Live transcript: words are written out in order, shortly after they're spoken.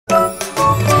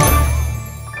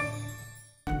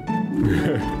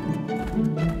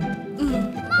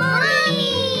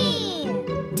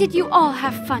Did you all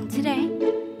have fun today?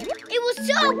 It was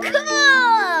so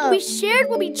cool! We shared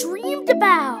what we dreamed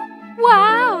about.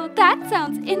 Wow, that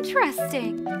sounds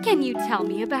interesting. Can you tell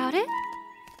me about it?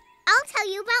 I'll tell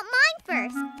you about mine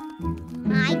first.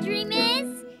 My dream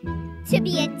is to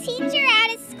be a teacher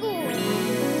at a school.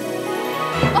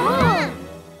 Oh!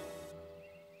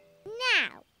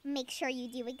 Now, make sure you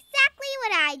do exactly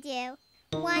what I do.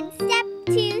 1 step,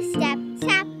 2 step,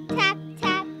 tap, tap,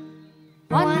 tap.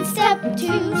 1 step,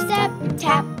 2 step,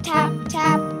 tap, tap,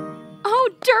 tap. Oh,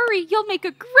 Dury, you'll make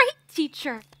a great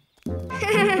teacher.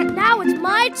 Now it's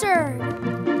my turn.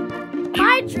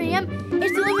 My dream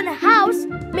is to live in a house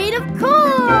made of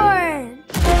corn.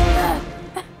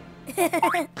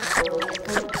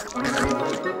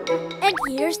 And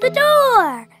here's the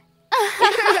door.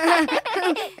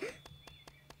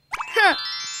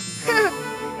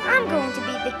 I'm going to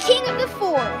be the king of the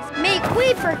forest. Make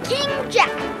way for King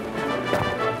Jack.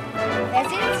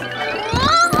 Pheasants.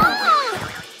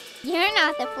 You're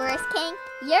not the forest king.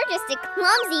 You're just a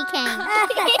clumsy king.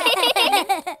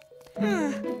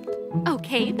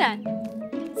 Okay, then.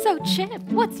 So, Chip,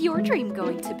 what's your dream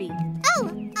going to be?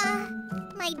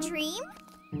 My dream?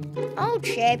 Oh,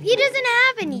 Chip, he doesn't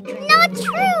have any dreams. Not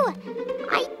true.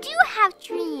 I do have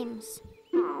dreams.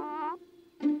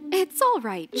 It's all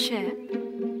right, Chip.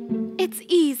 It's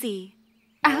easy.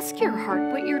 Ask your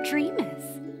heart what your dream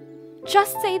is.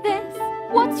 Just say this.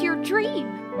 What's your dream?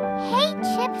 Hey,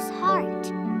 Chip's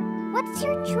heart. What's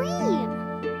your dream?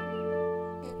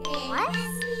 What?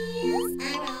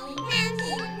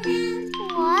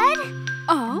 What?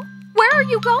 Oh, where are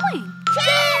you going?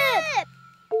 Chip!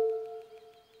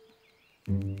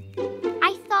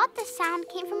 I thought the sound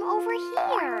came from over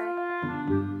here.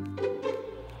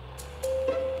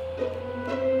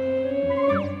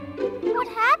 What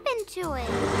happened to it?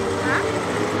 Huh?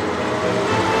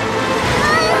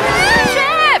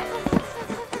 Chip!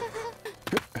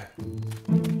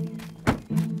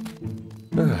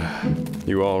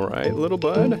 You all right, little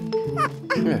bud?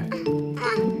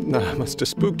 Nah, must have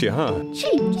spooked you, huh?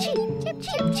 Cheep, cheep, cheep,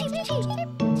 cheep, cheep, cheep,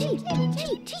 cheep,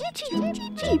 cheep, cheep,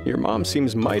 cheep, cheep. Your mom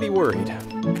seems mighty worried.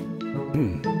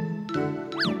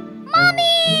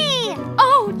 Mommy!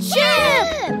 Oh,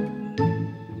 Chip!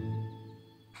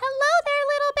 Hello there,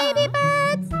 little baby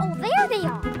birds. Oh, there they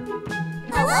are.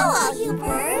 Hello, all you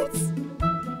birds.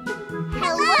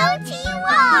 Hello to you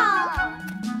all.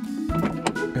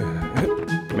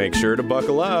 Make sure to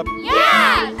buckle up.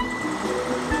 Yeah!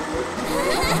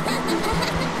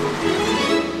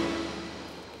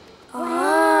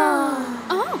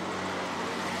 Oh,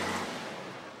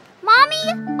 Mommy,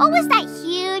 what was that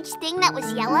huge thing that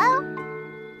was yellow?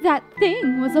 that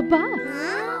thing was a bus.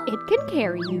 Huh? It can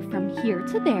carry you from here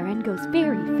to there and goes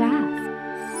very fast.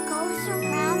 Goes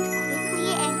around quickly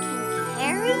and can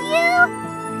carry you?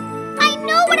 I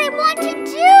know what I want to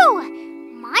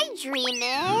do! My dream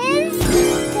is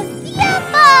to be a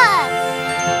bus!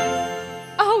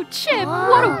 Oh, Chip,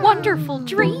 what a wonderful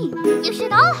dream. You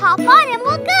should all hop on and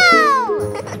we'll go!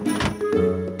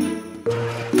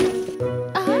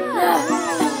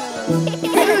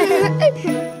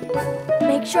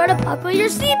 Make sure to buckle your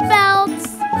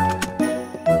seatbelts.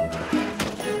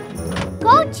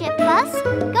 Go, Chip Bus!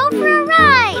 Go for a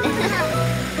ride!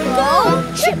 Go,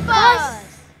 Chip Bus!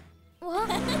 What?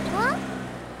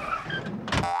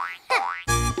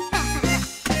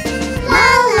 La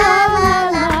la la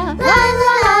la la la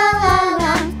la la la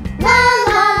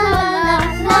la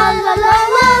la la la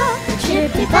la. The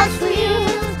chippy bus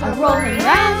wheels are rolling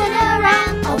round and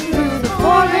around all through the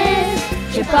forest.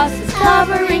 Chip Bus is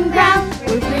covering ground.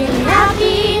 We're really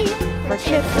happy, for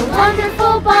Chip's a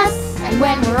wonderful bus, and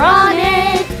when we're on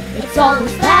it, it's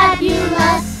always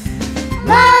fabulous.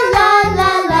 La la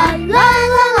la la la la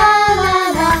la la la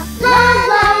la la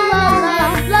la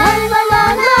la la la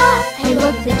la. Hey,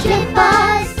 look, the Chip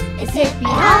Bus is hippie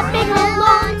hopping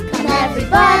along. Come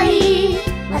everybody,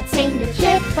 let's sing the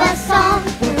Chip Bus song.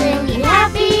 We're really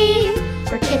happy,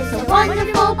 for Chip's a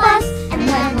wonderful bus, and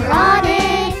when we're on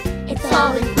it, it's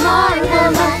always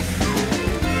marvelous.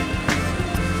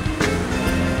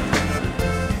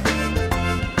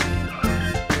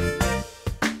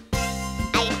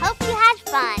 I hope you had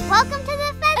fun. Welcome to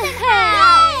the pheasant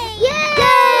house! Yay!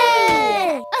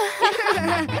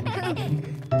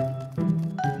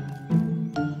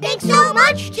 Thanks so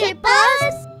much, Chip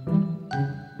Bus!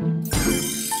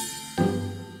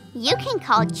 You can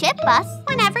call Chip Bus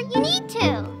whenever you need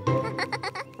to.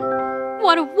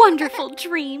 What a wonderful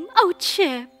dream. Oh,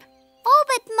 Chip. Oh,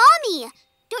 but Mommy,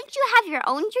 don't you have your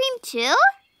own dream too?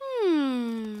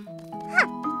 Hmm.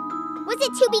 Was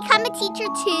it to become a teacher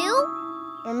too?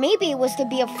 Or maybe it was to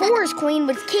be a forest queen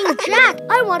with King Jack.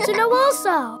 I want to know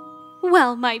also.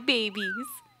 Well, my babies,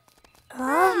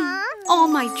 all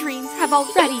my dreams have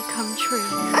already come true.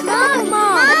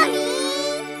 Mommy!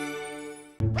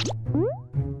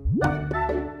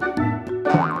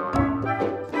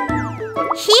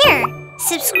 Here,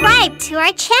 subscribe to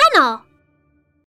our channel.